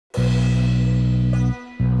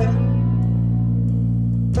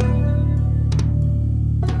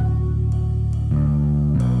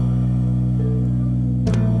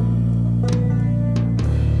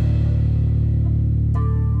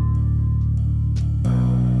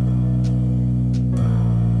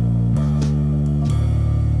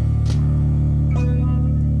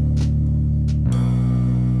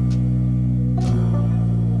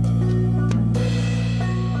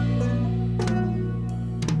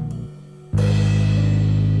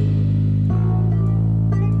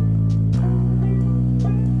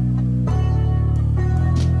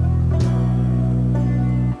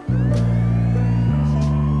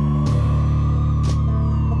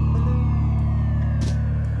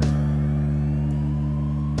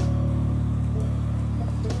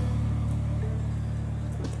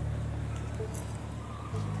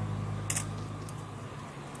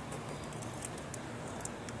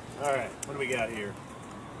you got here?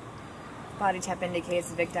 Body temp indicates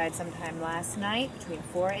the Vic died sometime last night between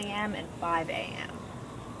 4 a.m. and 5 a.m.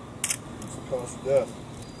 What's the cause of death?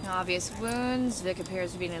 No obvious wounds. Vic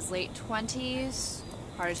appears to be in his late 20s.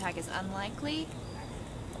 Heart attack is unlikely.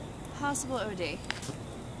 Possible OD.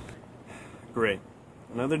 Great.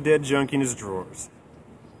 Another dead junk in his drawers.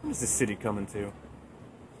 When is this city coming to?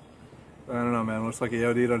 I don't know, man. Looks like he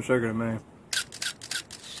OD'd on sugar to me.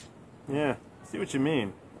 Yeah, I see what you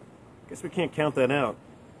mean. Guess we can't count that out.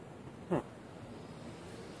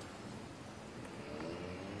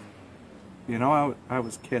 You know, I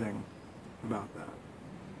was kidding about that.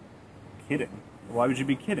 Kidding? Why would you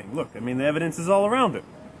be kidding? Look, I mean, the evidence is all around it.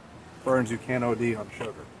 Burns, you can't OD on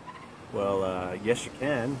sugar. Well, yes you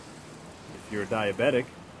can. If you're a diabetic.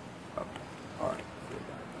 Oh, alright.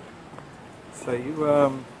 So you,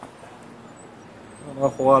 know an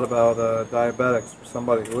awful lot about diabetics for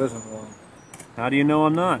somebody who isn't one. How do you know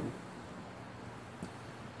I'm not?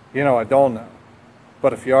 You know, I don't know.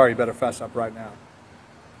 But if you are, you better fess up right now.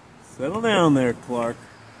 Settle down there, Clark.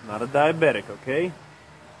 Not a diabetic, okay?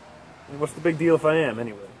 And what's the big deal if I am,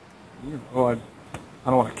 anyway? Well, I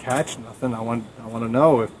don't want to catch nothing. I want to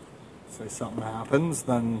know if, say, something happens,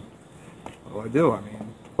 then what do I do? I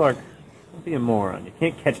mean, Clark, don't be a moron. You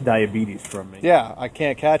can't catch diabetes from me. yeah, I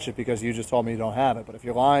can't catch it because you just told me you don't have it. But if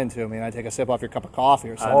you're lying to me and I take a sip off your cup of coffee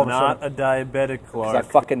or something, I'm not a diabetic, Clark. because I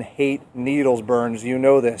fucking hate needles, Burns. You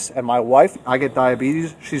know this. And my wife, I get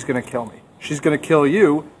diabetes. She's gonna kill me. She's gonna kill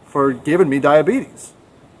you for giving me diabetes.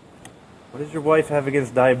 What does your wife have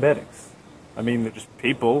against diabetics? I mean, they're just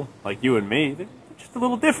people like you and me. They're just a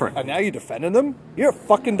little different. And now you're defending them? You're a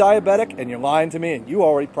fucking diabetic, and you're lying to me, and you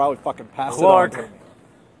already probably fucking passed Clark, it on to me.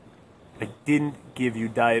 I didn't give you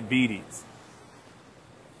diabetes.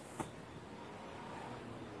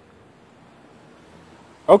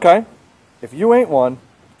 Okay, if you ain't one,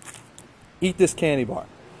 eat this candy bar.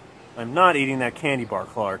 I'm not eating that candy bar,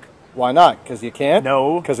 Clark. Why not? Because you can't?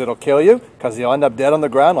 No. Because it'll kill you? Because you'll end up dead on the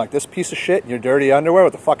ground like this piece of shit in your dirty underwear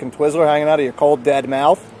with the fucking Twizzler hanging out of your cold, dead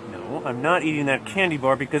mouth? No, I'm not eating that candy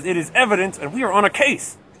bar because it is evidence and we are on a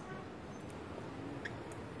case.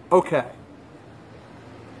 Okay.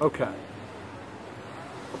 Okay.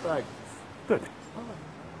 Thanks. Good.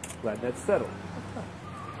 Glad that's settled.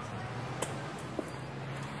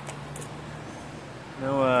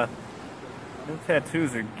 No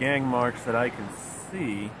tattoos or gang marks that I can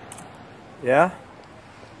see. Yeah?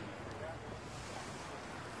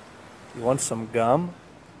 You want some gum?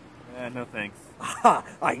 No thanks. Ha!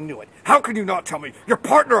 I knew it. How can you not tell me? Your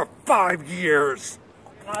partner of 5 years!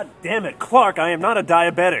 God damn it, Clark, I am not a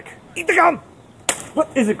diabetic. Eat the gum! What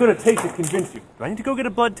is it going to take to convince you? Do I need to go get a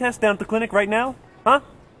blood test down at the clinic right now? Huh?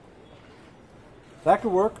 That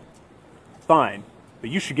could work. Fine, but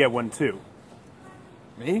you should get one too.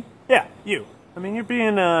 Me? Yeah, you. I mean, you're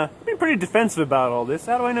being pretty defensive about all this.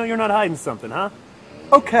 How do I know you're not hiding something, huh?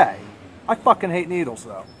 Okay. I fucking hate needles,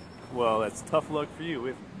 though. Well, that's tough luck for you,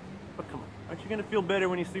 isn't it? But come on, aren't you going to feel better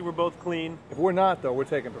when you see we're both clean? If we're not, though, we're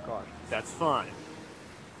taking precautions. That's fine.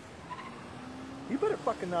 You better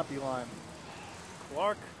fucking not be lying.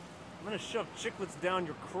 Clark, I'm going to shove chiclets down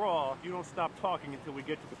your craw if you don't stop talking until we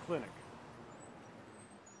get to the clinic.